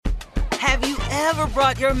Have you ever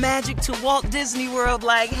brought your magic to Walt Disney World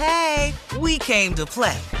like, hey, we came to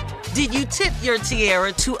play? Did you tip your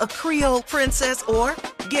tiara to a Creole princess or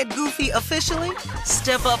get goofy officially?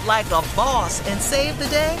 Step up like a boss and save the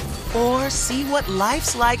day? Or see what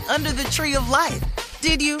life's like under the tree of life?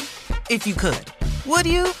 Did you? If you could. Would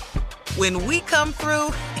you? When we come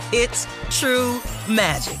through, it's true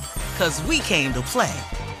magic. 'Cause we came to play.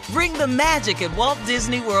 Bring the magic at Walt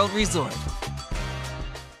Disney World Resort.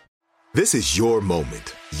 This is your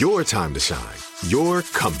moment, your time to shine, your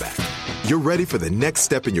comeback. You're ready for the next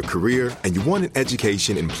step in your career, and you want an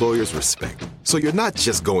education employers respect. So you're not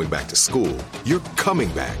just going back to school, you're coming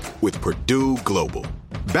back with Purdue Global.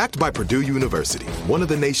 Backed by Purdue University, one of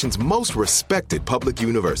the nation's most respected public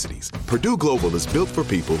universities, Purdue Global is built for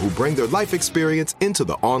people who bring their life experience into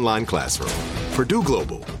the online classroom. Purdue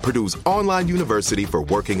Global, Purdue's online university for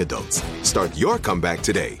working adults. Start your comeback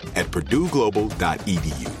today at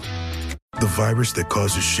purdueglobal.edu. The virus that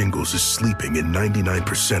causes shingles is sleeping in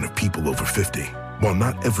 99% of people over 50. While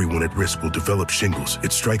not everyone at risk will develop shingles,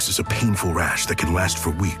 it strikes as a painful rash that can last for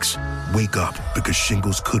weeks. Wake up, because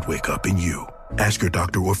shingles could wake up in you. Ask your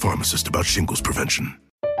doctor or pharmacist about shingles prevention.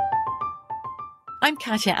 I'm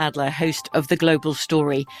Katya Adler, host of The Global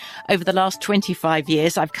Story. Over the last 25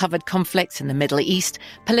 years, I've covered conflicts in the Middle East,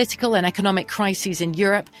 political and economic crises in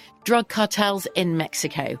Europe, drug cartels in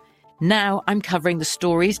Mexico. Now I'm covering the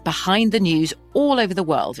stories behind the news all over the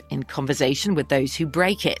world in conversation with those who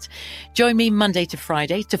break it. Join me Monday to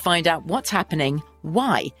Friday to find out what's happening,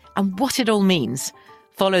 why, and what it all means.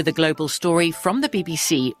 Follow The Global Story from the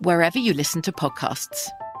BBC wherever you listen to podcasts.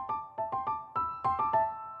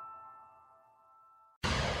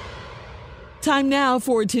 Time now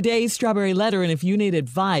for today's Strawberry Letter, and if you need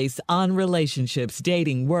advice on relationships,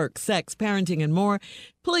 dating, work, sex, parenting, and more,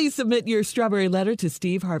 please submit your Strawberry Letter to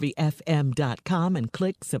steveharveyfm.com and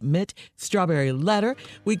click Submit Strawberry Letter.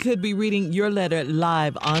 We could be reading your letter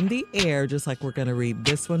live on the air, just like we're going to read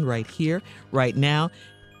this one right here, right now.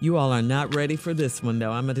 You all are not ready for this one,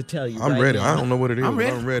 though. I'm going to tell you. I'm ready. Now. I don't know what it is. I'm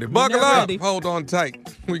ready. Buckle up. Ready. Hold on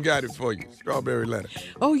tight. We got it for you. Strawberry Letter.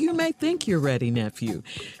 Oh, you may think you're ready, nephew.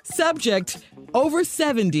 Subject, over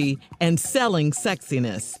 70 and selling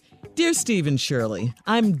sexiness. Dear Steve and Shirley,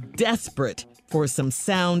 I'm desperate for some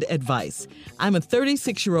sound advice. I'm a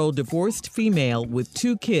 36-year-old divorced female with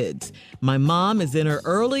 2 kids. My mom is in her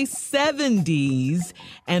early 70s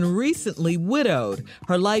and recently widowed.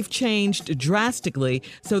 Her life changed drastically,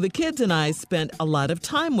 so the kids and I spent a lot of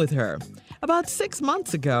time with her. About 6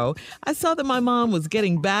 months ago, I saw that my mom was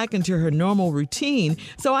getting back into her normal routine,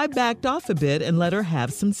 so I backed off a bit and let her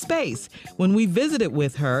have some space. When we visited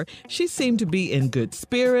with her, she seemed to be in good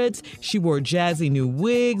spirits. She wore jazzy new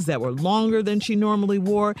wigs that were longer than she normally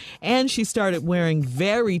wore, and she started wearing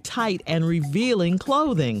very tight and revealing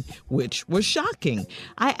clothing, which was shocking.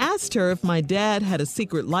 I asked her if my dad had a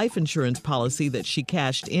secret life insurance policy that she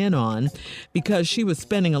cashed in on because she was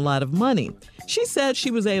spending a lot of money. She said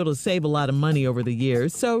she was able to save a lot of money over the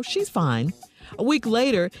years, so she's fine. A week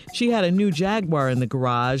later, she had a new Jaguar in the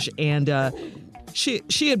garage, and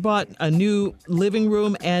she had bought a new living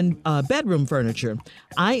room and bedroom furniture.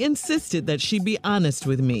 I insisted that she be honest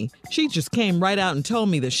with me. She just came right out and told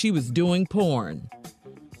me that she was doing porn.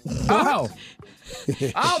 Oh.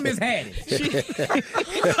 Oh, Miss Hattie.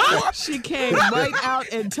 She came right out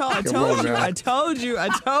and I told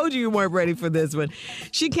you you weren't ready for this one.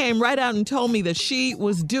 She came right out and told me that she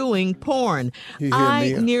was doing porn.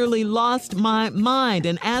 I nearly lost my mind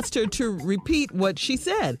and asked her to repeat what she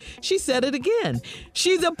said. She said it again.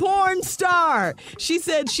 She's a porn star. She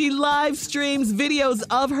said she live streams videos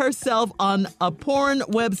of herself on a porn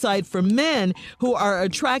website for men who are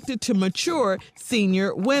attracted to mature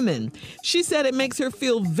senior women. She said it makes her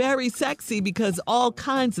feel very sexy because all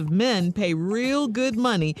kinds of men pay real good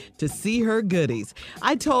money to see her goodies.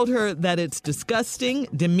 I told her that it's disgusting,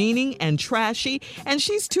 demeaning, and trashy, and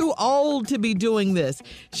she's too old to be doing this.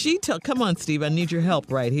 Come on, Steve, I need your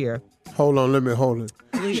help right here. Hold on, let me hold it.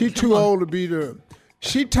 She's too old to be there.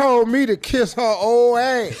 She told me to kiss her old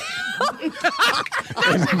ass and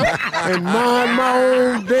mind my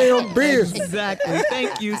own damn business. Exactly.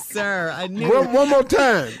 Thank you, sir. I knew. One more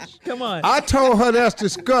time. Come on. I told her that's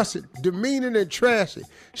disgusting, demeaning, and trashy.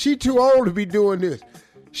 She too old to be doing this.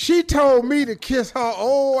 She told me to kiss her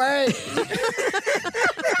old ass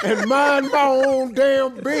and mind my own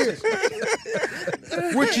damn business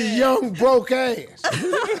with your young broke ass.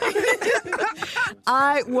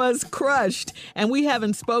 I was crushed, and we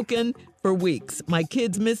haven't spoken for weeks. My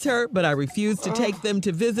kids miss her, but I refuse to take them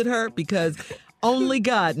to visit her because Only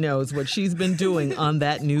God knows what she's been doing on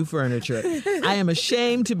that new furniture. I am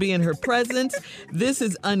ashamed to be in her presence. This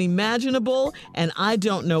is unimaginable, and I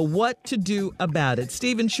don't know what to do about it.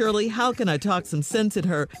 Stephen Shirley, how can I talk some sense at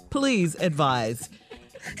her? Please advise.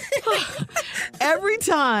 Every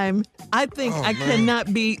time I think I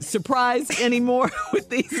cannot be surprised anymore with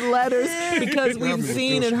these letters because we've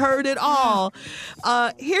seen and heard it all.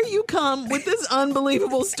 Here you come with this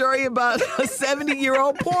unbelievable story about a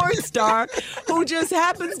 70-year-old porn star who just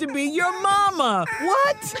happens to be your mama.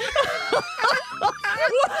 What?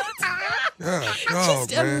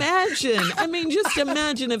 Just imagine. I mean, just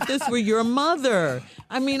imagine if this were your mother.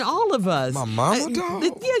 I mean, all of us. My mama, dog?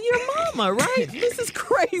 Yeah, your mama, right? This is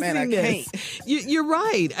craziness. Man, I can't. You're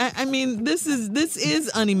right. I mean, this is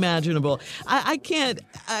unimaginable. I can't.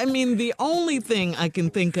 I mean, the only thing I can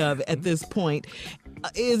think of at this point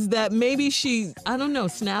is that maybe she, I don't know,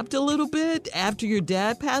 snapped a little bit after your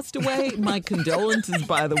dad passed away. My condolences,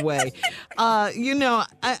 by the way. I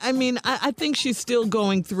think she's still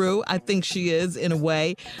going through. I think she is, in a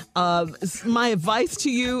way. My advice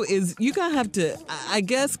to you is you're going to have to, I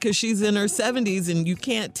guess, because she's in her 70s and you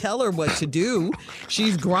can't tell her what to do.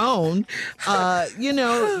 She's grown.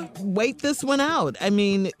 Wait this one out. I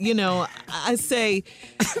mean, I say,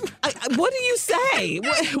 what do you say?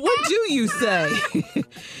 What do you say?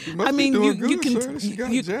 I mean, you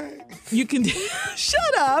can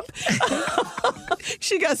shut up.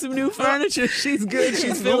 She got some new furniture. She's good.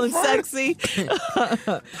 She's feeling sexy.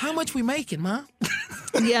 How much we making, Ma?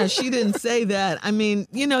 Yeah, she didn't say that. I mean,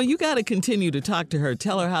 you got to continue to talk to her.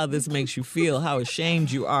 Tell her how this makes you feel, how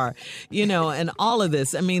ashamed you are, and all of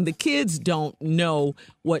this. I mean, the kids don't know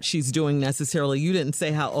what she's doing necessarily. You didn't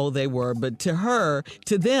say how old they were, but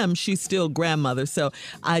to them, she's still grandmother. So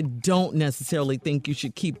I don't necessarily think you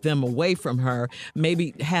should keep them away from her.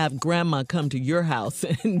 Maybe have grandma come to your house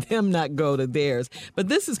and them not go to theirs. But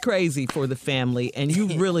this is crazy for the family, and you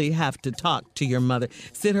really have to talk to your mother.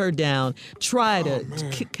 Sit her down. Try to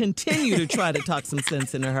continue to try to talk some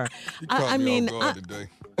sense into her. I mean,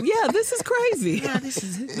 yeah, this is crazy. Yeah, this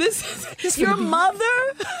is your mother.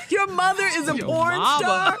 Your mother is a porn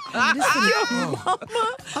star. Your mama.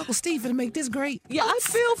 Uncle Steve gonna make this great. Yeah, I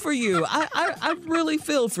feel for you. I really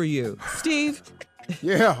feel for you, Steve.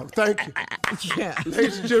 Yeah, thank you. Yeah,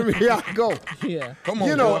 ladies and gentlemen, here I go. Yeah, come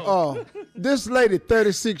on. This lady,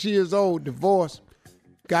 36 years old, divorced,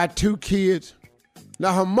 got 2 kids.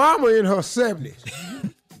 Now her mama in her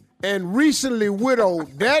 70s and recently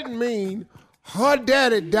widowed. That means her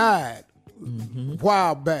daddy died a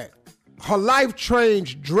while back. Her life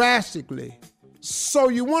changed drastically. So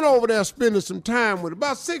you went over there spending some time with her.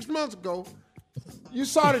 About 6 months ago, you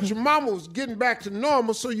saw that your mama was getting back to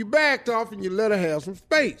normal, so you backed off and you let her have some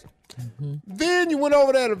space. Then you went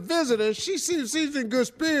over there to visit her. She seems in good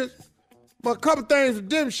spirits, but a couple things with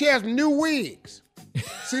them, she has new wigs.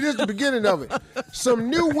 See, this is the beginning of it. Some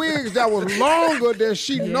new wigs that was longer than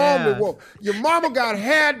she normally wore. Your mama got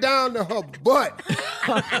hair down to her butt.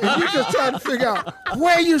 And you just trying to figure out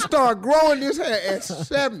where you start growing this hair at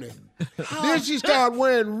 70. Then she started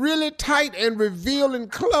wearing really tight and revealing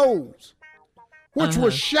clothes, which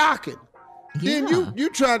was shocking. Yeah. Then you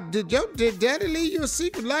tried, did daddy leave you a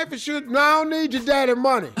secret life insurance? No, I don't need your daddy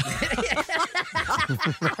money.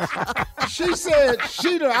 She said,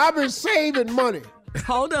 I've been saving money.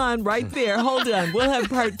 Hold on right there. Hold on. We'll have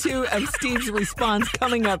part 2 of Steve's response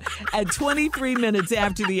coming up at 23 minutes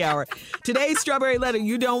after the hour. Today's Strawberry Letter,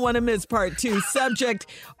 you don't want to miss part 2. Subject,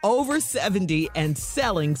 over 70 and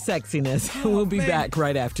selling sexiness. We'll be back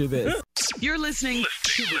right after this. You're listening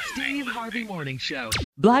to the Steve Harvey Morning Show.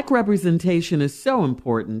 Black representation is so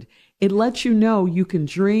important. It lets you know you can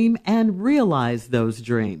dream and realize those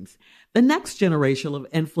dreams. The next generation of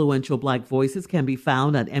influential Black voices can be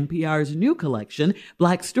found on NPR's new collection,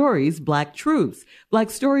 Black Stories, Black Truths. Black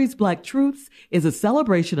Stories, Black Truths is a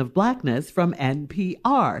celebration of Blackness from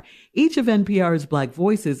NPR. Each of NPR's Black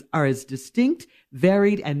voices are as distinct,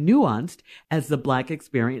 varied, and nuanced as the Black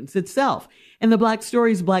experience itself. In the Black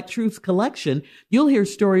Stories, Black Truths collection, you'll hear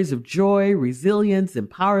stories of joy, resilience,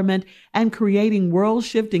 empowerment, and creating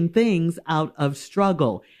world-shifting things out of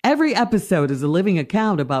struggle. Every episode is a living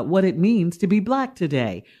account about what it means to be Black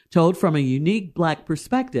today, told from a unique Black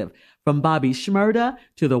perspective. From Bobby Shmurda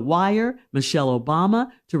to The Wire, Michelle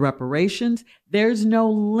Obama to reparations, there's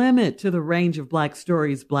no limit to the range of Black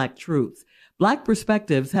Stories, Black Truths. Black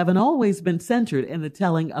perspectives haven't always been centered in the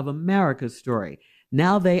telling of America's story.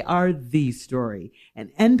 Now they are the story. In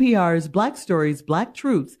NPR's Black Stories, Black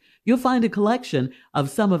Truths, you'll find a collection of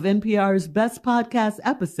some of NPR's best podcast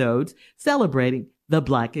episodes celebrating the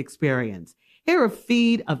Black experience. Hear a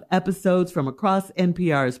feed of episodes from across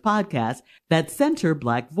NPR's podcasts that center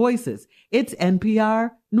Black voices. It's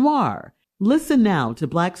NPR Noir. Listen now to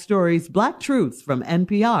Black Stories, Black Truths from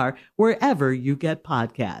NPR wherever you get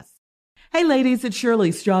podcasts. Hey ladies, it's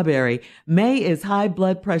Shirley Strawberry. May is High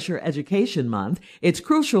Blood Pressure Education Month. It's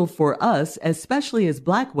crucial for us, especially as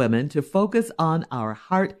Black women, to focus on our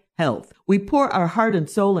heart health. We pour our heart and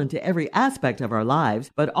soul into every aspect of our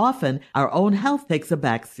lives, but often our own health takes a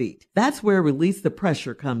back seat. That's where Release the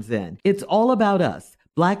Pressure comes in. It's all about us.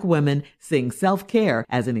 Black women seeing self-care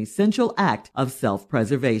as an essential act of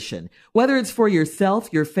self-preservation. Whether it's for yourself,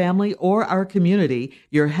 your family, or our community,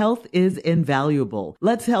 your health is invaluable.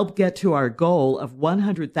 Let's help get to our goal of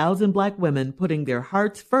 100,000 Black women putting their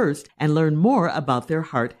hearts first and learn more about their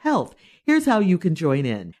heart health. Here's how you can join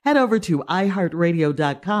in. Head over to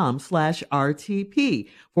iHeartRadio.com/RTP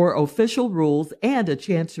for official rules and a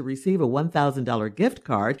chance to receive a $1,000 gift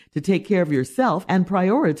card to take care of yourself and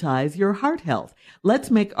prioritize your heart health.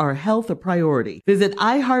 Let's make our health a priority. Visit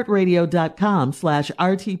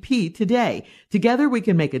iHeartRadio.com/RTP today. Together we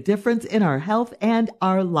can make a difference in our health and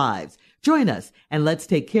our lives. Join us and let's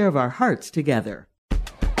take care of our hearts together.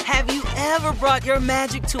 Have you ever brought your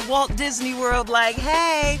magic to Walt Disney World like,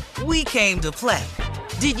 hey, we came to play?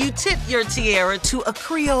 Did you tip your tiara to a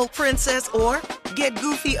Creole princess or get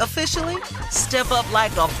goofy officially? Step up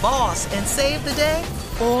like a boss and save the day?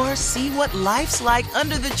 Or see what life's like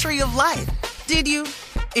under the tree of life? Did you?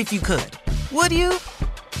 If you could. Would you?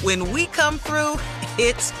 When we come through,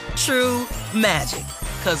 it's true magic.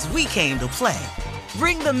 'Cause we came to play.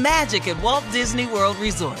 Bring the magic at Walt Disney World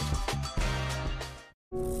Resort.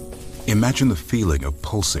 Imagine the feeling of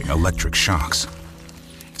pulsing electric shocks.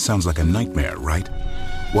 Sounds like a nightmare, right?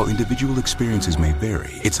 While individual experiences may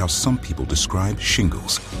vary, it's how some people describe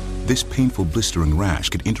shingles. This painful blistering rash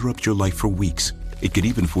could interrupt your life for weeks. It could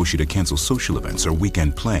even force you to cancel social events or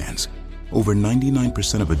weekend plans. Over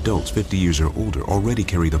 99% of adults 50 years or older already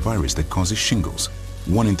carry the virus that causes shingles.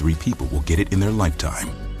 1 in 3 people will get it in their lifetime.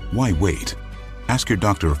 Why wait? Ask your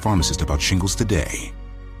doctor or pharmacist about shingles today.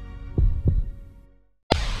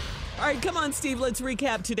 All right, come on, Steve. Let's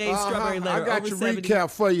recap today's Strawberry Letter. I got your recap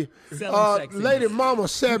for you. Lady Mama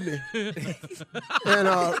 70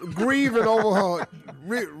 and grieving over her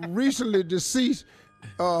recently deceased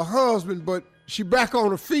husband, but she back on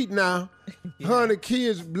her feet now. Her and the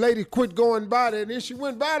kids, lady quit going by there, and then she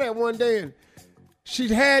went by there one day and she'd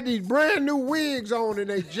had these brand new wigs on and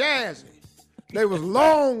they jazzy. They was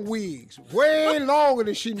long wigs, way longer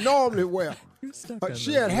than she normally wear.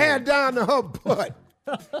 She had hair down to her butt.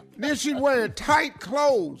 Then she's wearing tight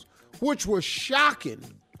clothes, which was shocking.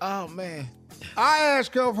 Oh, man. I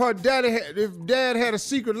asked her if dad had a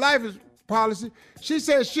secret life policy. She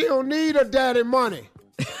said she don't need her daddy money.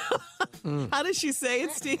 How did she say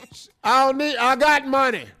it, Steve? I got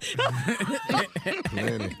money.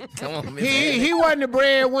 Come on, man. He wasn't the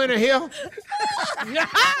breadwinner here.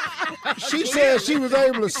 She said she was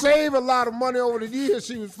able to save a lot of money over the years.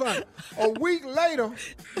 She was fine. A week later,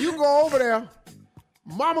 you go over there.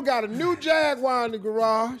 Mama got a new Jaguar in the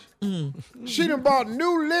garage. She done bought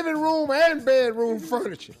new living room and bedroom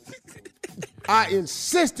furniture. I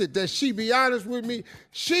insisted that she be honest with me.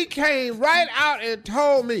 She came right out and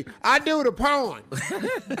told me, I do the porn.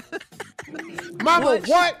 Mama,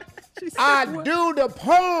 what? I do the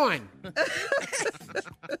porn.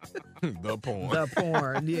 The porn. The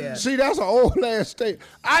porn, yeah. See, that's an old ass statement.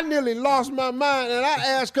 I nearly lost my mind and I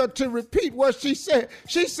asked her to repeat what she said.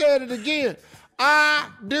 She said it again. I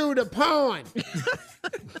do the porn.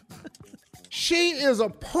 She is a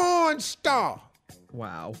porn star.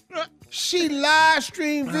 Wow. She live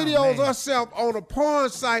stream videos herself on a porn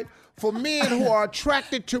site for men who are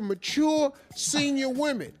attracted to mature senior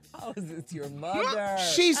women. Oh, is this your mother?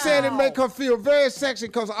 She said it make her feel very sexy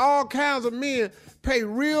because all kinds of men pay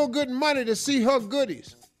real good money to see her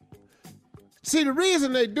goodies. See, the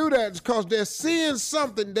reason they do that is because they're seeing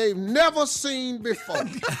something they've never seen before.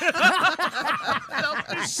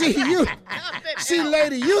 See,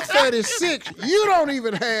 lady, you 36. You don't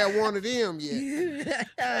even have one of them yet.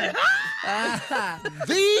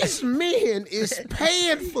 These men is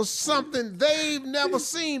paying for something they've never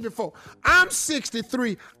seen before. I'm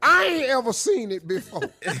 63. I ain't ever seen it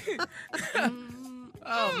before.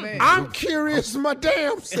 Oh, man. I'm curious my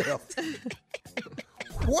damn self.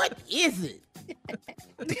 What is it?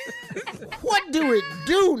 What do it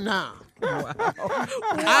do now? Wow.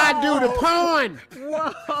 I do the porn.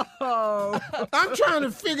 Whoa. I'm trying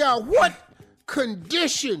to figure out what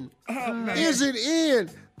condition is it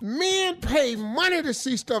in. Men pay money to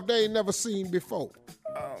see stuff they ain't never seen before.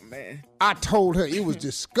 Oh, man. I told her it was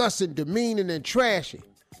disgusting, demeaning, and trashy.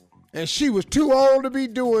 And she was too old to be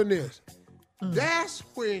doing this. That's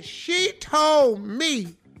when she told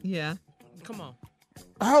me. Yeah. Come on.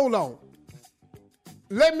 Hold on.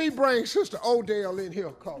 Let me bring Sister Odell in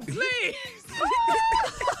here, Cole. Please.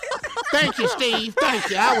 Thank you, Steve. Thank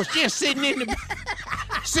you. I was just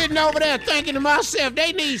sitting over there thinking to myself,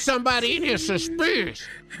 they need somebody in here experienced.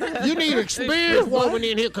 You need an experienced woman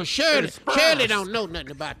in here, because Shirley don't know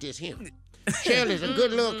nothing about this him. Shirley's a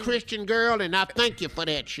good little Christian girl, and I thank you for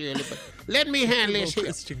that, Shirley. But let me handle this here.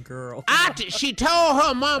 Christian girl. She told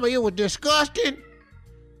her mama it was disgusting,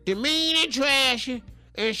 demean, and trashy,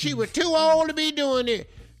 and she was too old to be doing it.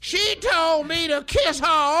 She told me to kiss her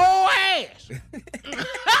old ass.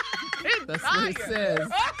 That's what it says.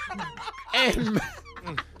 And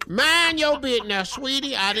mind your business. Now,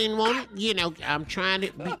 sweetie, I didn't want to, I'm trying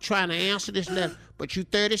to answer this letter, but you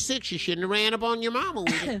 36, you shouldn't have ran up on your mama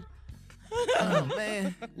with it. Oh,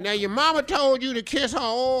 man. Now, your mama told you to kiss her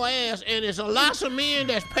old ass, and there's a lot of men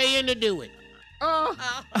that's paying to do it.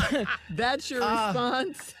 That's your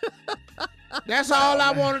response? That's all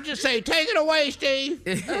I wanted to say. Take it away, Steve.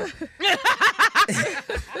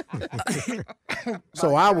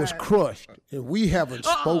 So I was crushed, and we haven't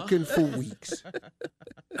spoken for weeks.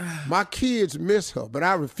 My kids miss her, but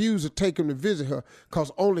I refuse to take them to visit her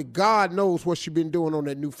because only God knows what she's been doing on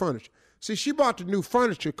that new furniture. See, she bought the new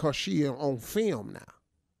furniture because she on film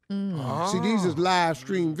now. See, these is live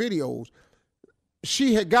stream videos.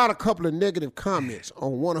 She had got a couple of negative comments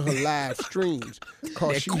on one of her live streams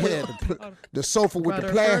because she had the sofa with the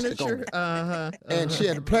plastic on it. And she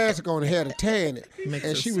had the plastic on it, had a tear in it.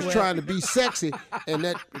 And she was trying to be sexy, and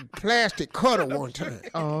that plastic cut her one time.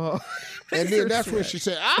 And then that's when she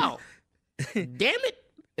said, "Ow, damn it."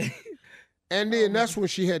 And then that's when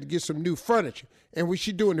she had to get some new furniture. And when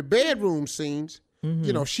she doing the bedroom scenes,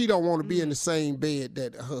 she don't want to be in the same bed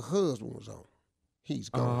that her husband was on. He's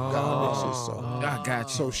gone. God bless his soul. I got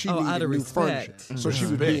you. So she needed new furniture. So she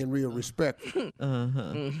was being real respectful.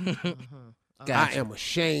 I am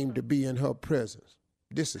ashamed to be in her presence.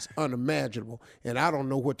 This is unimaginable, and I don't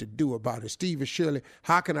know what to do about it. Steve and Shirley,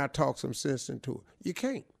 how can I talk some sense into her? You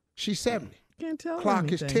can't. She's 70. Can't tell her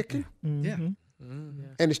Clock is anything. ticking. Yeah.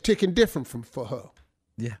 And it's ticking different for her.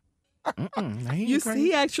 Yeah.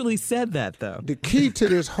 He actually said that, though. The key to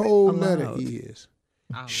this whole letter is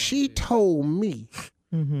she told me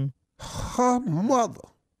her mother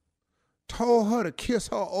told her to kiss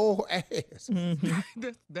her old ass and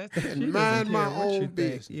mind my own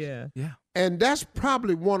business. Yeah. And that's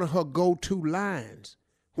probably one of her go-to lines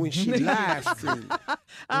when she live streams.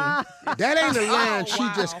 That ain't a line she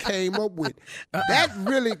just came up with. That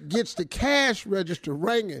really gets the cash register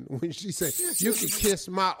ringing when she said, "You can kiss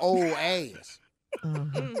my old ass."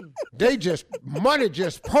 Money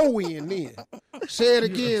just pouring in. Say it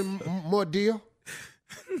again, Mordell.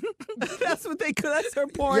 That's what that's her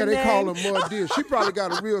porn Yeah, they name. call her Mordell. She probably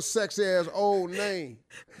got a real sexy ass old name.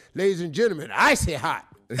 Ladies and gentlemen, Icy Hot.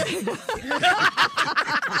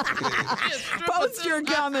 Post your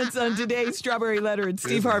comments on today's Strawberry Letter at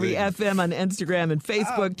Steve Harvey FM on Instagram and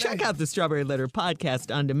Facebook. Check out the Strawberry Letter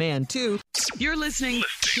podcast on demand, too. You're listening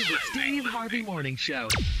to the Steve Harvey Morning Show.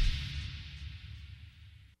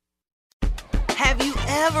 Have you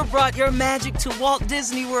ever brought your magic to Walt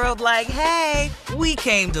Disney World like, hey, we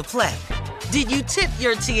came to play? Did you tip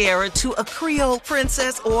your tiara to a Creole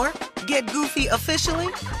princess or get goofy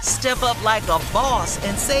officially? Step up like a boss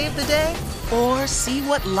and save the day? Or see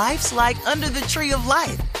what life's like under the tree of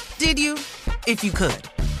life? Did you? If you could.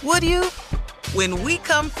 Would you? When we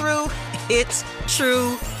come through, it's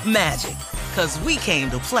true magic. 'Cause we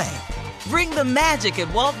came to play. Bring the magic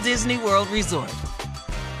at Walt Disney World Resort.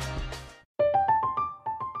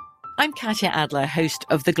 I'm Katya Adler, host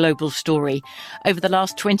of The Global Story. Over the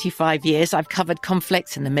last 25 years, I've covered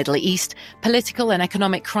conflicts in the Middle East, political and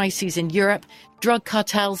economic crises in Europe, drug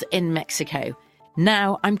cartels in Mexico.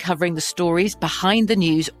 Now I'm covering the stories behind the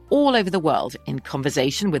news all over the world in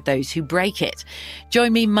conversation with those who break it.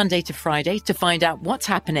 Join me Monday to Friday to find out what's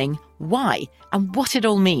happening, why, and what it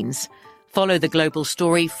all means. Follow The Global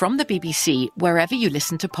Story from the BBC wherever you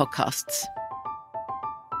listen to podcasts.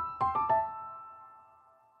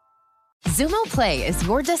 Xumo Play is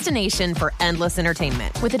your destination for endless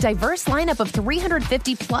entertainment. With a diverse lineup of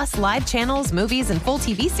 350 plus live channels, movies, and full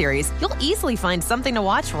TV series, you'll easily find something to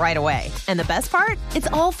watch right away. And the best part? It's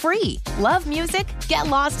all free. Love music? Get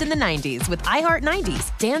lost in the 90s with iHeart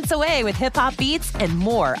 90s, dance away with hip-hop beats, and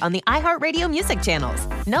more on the iHeartRadio music channels.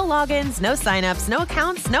 No logins, no signups, no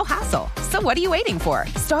accounts, no hassle. So what are you waiting for?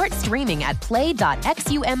 Start streaming at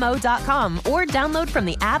play.xumo.com or download from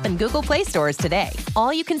the app and Google Play stores today.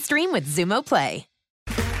 All you can stream with Xumo Play.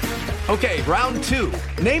 Okay, round 2.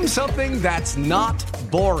 Name something that's not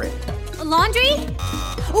boring. A laundry?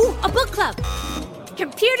 Ooh, a book club.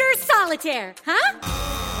 Computer solitaire, huh?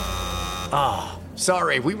 Ah, oh,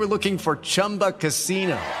 sorry. We were looking for Chumba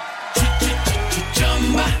Casino.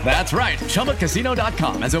 That's right.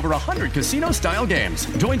 ChumbaCasino.com has over 100 casino-style games.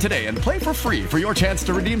 Join today and play for free for your chance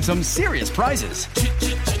to redeem some serious prizes.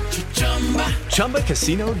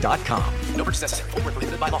 ChumbaCasino.com. No purchase necessary. Void where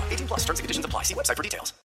prohibited by law. 18+ terms and conditions apply. See website for details.